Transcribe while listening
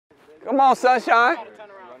Come on, Sunshine.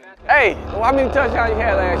 Hey, how many touchdowns you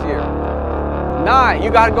had last year? 9. You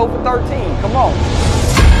got to go for 13. Come on.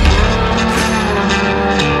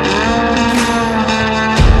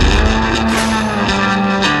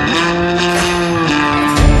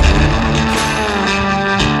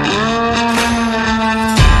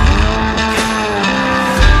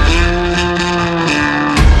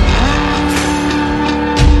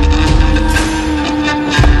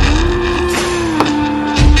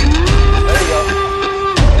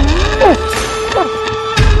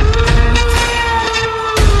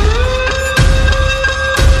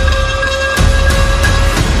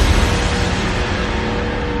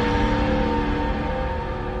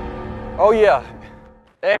 Oh yeah.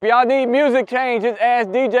 If y'all need music change, just ask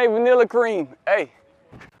DJ Vanilla Cream. Hey,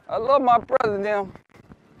 I love my brother them.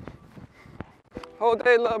 Hope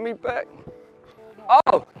they love me back.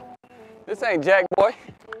 Oh, this ain't Jack Boy.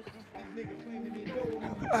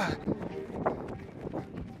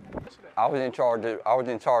 I was in charge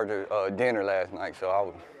of dinner last night,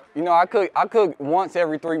 so I cook once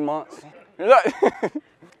every 3 months.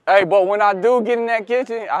 Hey, but when I do get in that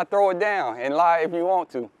kitchen, I throw it down and lie if you want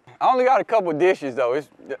to. I only got a couple dishes though.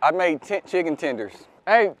 I made chicken tenders.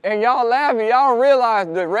 Hey, and y'all laughing, y'all don't realize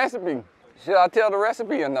the recipe. Should I tell the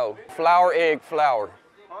recipe or no? Flour, egg, flour.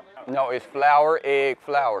 No, it's flour, egg,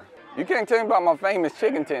 flour. You can't tell me about my famous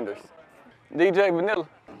chicken tenders. DJ Vanilla.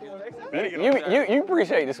 You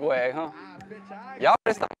appreciate the swag, huh? Y'all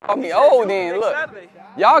just call me old then, look.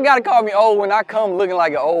 Y'all gotta call me old when I come looking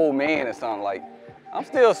like an old man or something like. I'm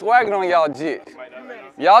still swagging on y'all jits.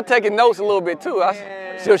 Y'all taking notes a little bit too.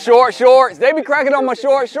 So short shorts. They be cracking on my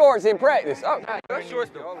short shorts in practice. Oh.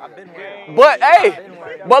 But hey,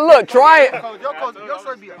 but look, try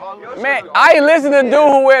it. Man, I ain't listen to dude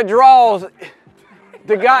who wear drawers.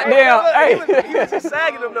 The goddamn, hey.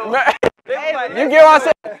 You get what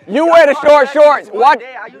I'm saying? You wear the short shorts.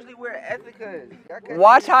 I usually wear Ethicas.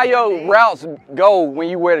 Watch how your routes go when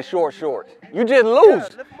you wear the short shorts. You just lose.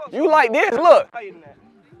 You like this, look.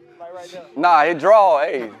 Nah, it draw,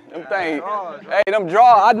 hey, them things, hey, them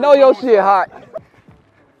draw. I know your shit hot.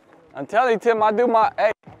 I'm telling you, Tim, I do my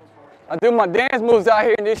dance moves out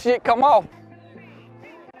here and this shit come off.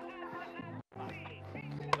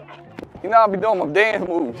 You know I be doing my dance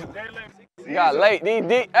moves. Got late,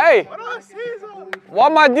 hey, why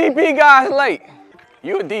my DP guys late?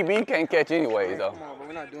 You a DB, you can't catch anyways though.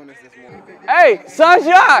 Hey,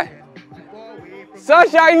 Sunshine,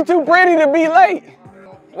 Sunshine, you too pretty to be late.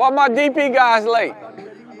 Why my DP guys late?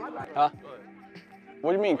 Huh?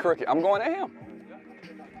 What do you mean crooked? I'm going at him.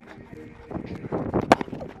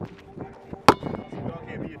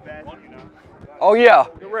 Oh yeah.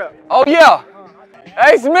 Oh yeah.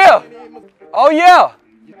 Hey Smith. Oh yeah.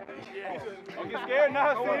 Don't get scared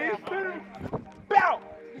now, Steve. Bow.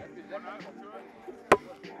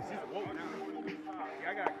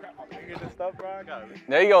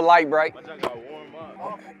 There you go, light bright.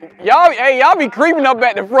 Y'all be creeping up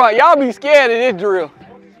at the front. Y'all be scared of this drill.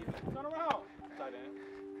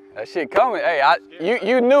 That shit coming. Hey,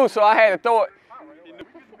 you knew, so I had to throw it.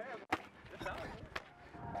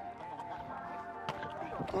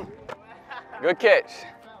 Good catch.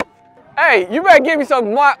 Hey, you better give me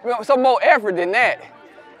some more effort than that.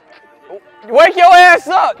 Wake your ass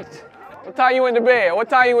up. What time you went to bed? What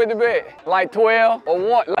time you went to bed? Like 12 or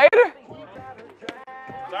 1 later?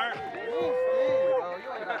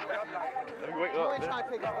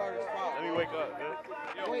 Let me wake up.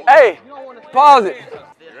 Hey, pause it.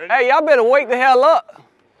 Hey, y'all better wake the hell up.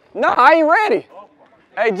 No, I ain't ready.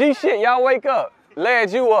 Hey, G shit, y'all wake up.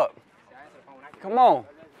 Lads, you up. Come on.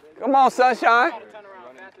 Come on, Sunshine.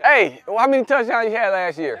 Hey, how many touchdowns you had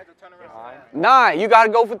last year? 9. You got to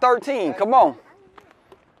go for 13. Come on.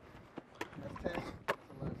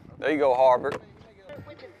 There you go, Harvard.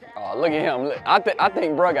 Oh, look at him. Look, I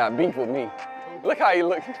think bro got beef with me. Look how he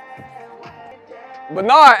looking.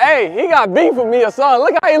 Bernard, hey, he got beef with me or something.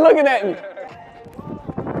 Look how he looking at me.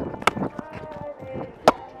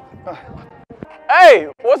 Hey,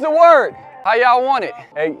 what's the word? How y'all want it?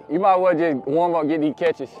 Hey, you might well just warm up, get these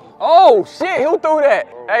catches. Oh, shit, who threw that?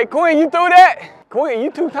 Hey, Quinn, you threw that? Quinn,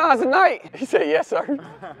 you 2 times a night? He said, yes, sir.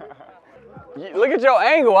 Look at your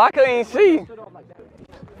angle. I couldn't even see.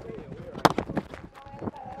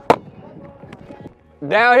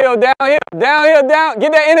 Downhill, downhill, downhill, down.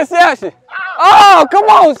 Get that interception. Oh, come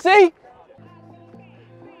on, see?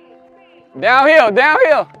 Downhill,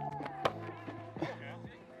 downhill.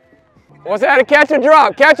 What's that? Catch a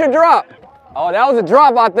drop, catch a drop. Oh, that was a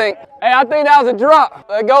drop, I think. Hey, I think that was a drop.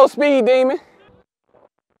 Let go, Speed Demon.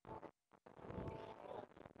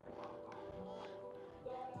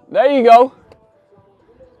 There you go.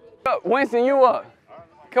 Winston, you up.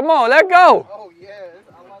 Come on, let go. Oh, yeah.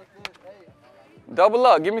 I like this. Hey. Double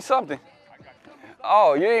up, give me something.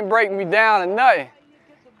 Oh, you ain't breaking me down or nothing.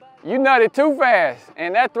 You nutted too fast,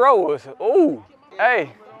 and that throw was, ooh.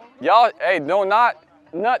 Hey, y'all, hey, do not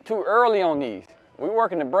nut too early on these. We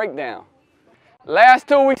working the breakdown. Last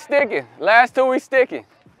 2 we sticking. Last 2 we sticking.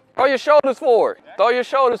 Throw your shoulders forward. Throw your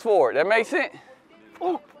shoulders forward. That makes sense?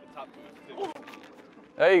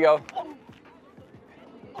 There you go.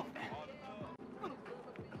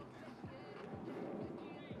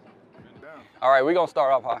 All right, we're gonna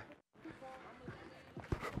start off high.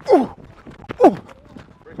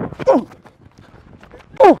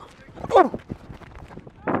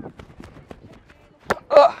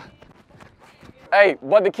 Hey,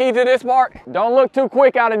 but the key to this part, don't look too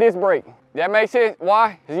quick out of this break. That makes sense?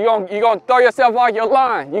 Why? Because you're gonna throw yourself off your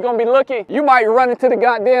line. You're gonna be looking, you might run into the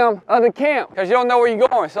goddamn other camp because you don't know where you're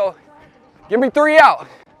going. So give me 3 out.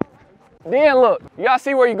 Then look, you gotta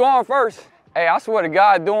see where you're going first. Hey, I swear to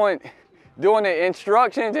God, doing the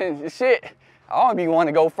instructions and shit, I want to be one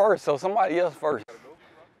to go first, so somebody else first.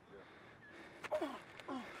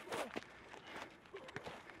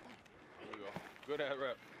 Good ass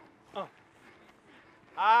rep.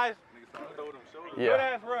 Eyes. Yeah. Good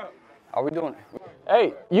ass rep. Are we doing it?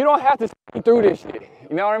 Hey, you don't have to speed through this shit.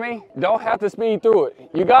 You know what I mean? Don't have to speed through it.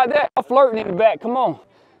 You got that? I'm flirting in the back. Come on.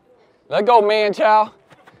 Let go, man, child.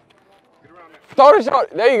 Throw the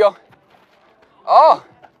shot. There you go. Oh.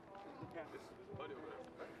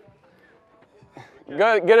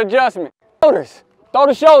 Good adjustment. Shoulders. Throw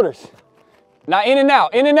the shoulders. Now in and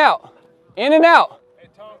out, in and out, in and out.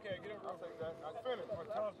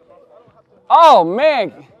 Oh,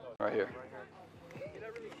 man. Right here.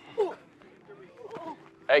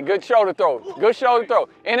 Hey, good shoulder throw. Good shoulder throw.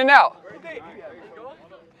 In and out.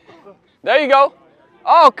 There you go.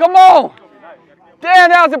 Oh, come on. Damn,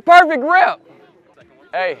 that was a perfect rep.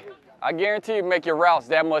 Hey, I guarantee you make your routes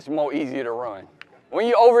that much more easier to run. When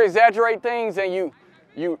you over-exaggerate things and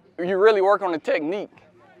you really work on the technique,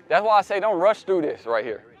 that's why I say don't rush through this right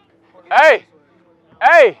here. Hey,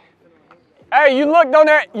 hey. Hey, you looked on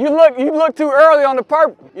that, you looked too early on the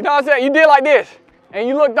purple. You know what I'm saying? You did like this, and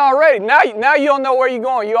you looked already. Now you don't know where you're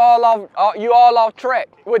going. You all off track.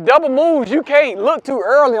 With double moves, you can't look too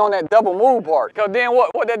early on that double move part. Cause then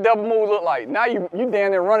what that double move look like? Now you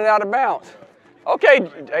damn near running out of bounds. Okay,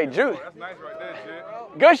 hey, Juice. That's nice right there,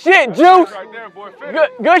 shit. Good shit, Juice. Right there, boy.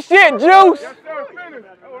 Good shit, Juice. Yes, sir, finish.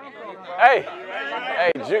 That's what I'm talking about.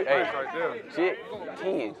 Hey, Juice. Hey, Right there. shit,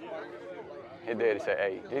 10. His daddy said,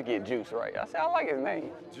 hey, just get Juice right. I said, I like his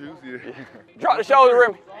name. Juice, yeah. Drop the shoulder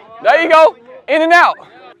rim. There you go. In and out.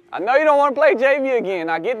 I know you don't want to play JV again.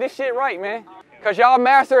 Now get this shit right, man. Because y'all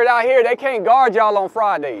master it out here. They can't guard y'all on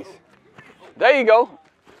Fridays. There you go.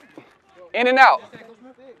 In and out.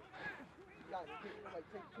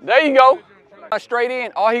 There you go. Straight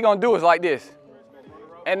in. All he going to do is like this.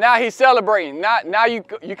 And now he's celebrating. Now you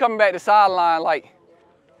coming back to sideline like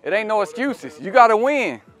it ain't no excuses. You got to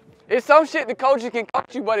win. It's some shit the coaches can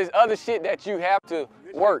coach you, but it's other shit that you have to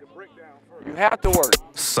work. You have to work.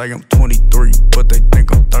 Say I'm 23, but they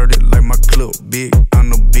think I'm 30 like my club big.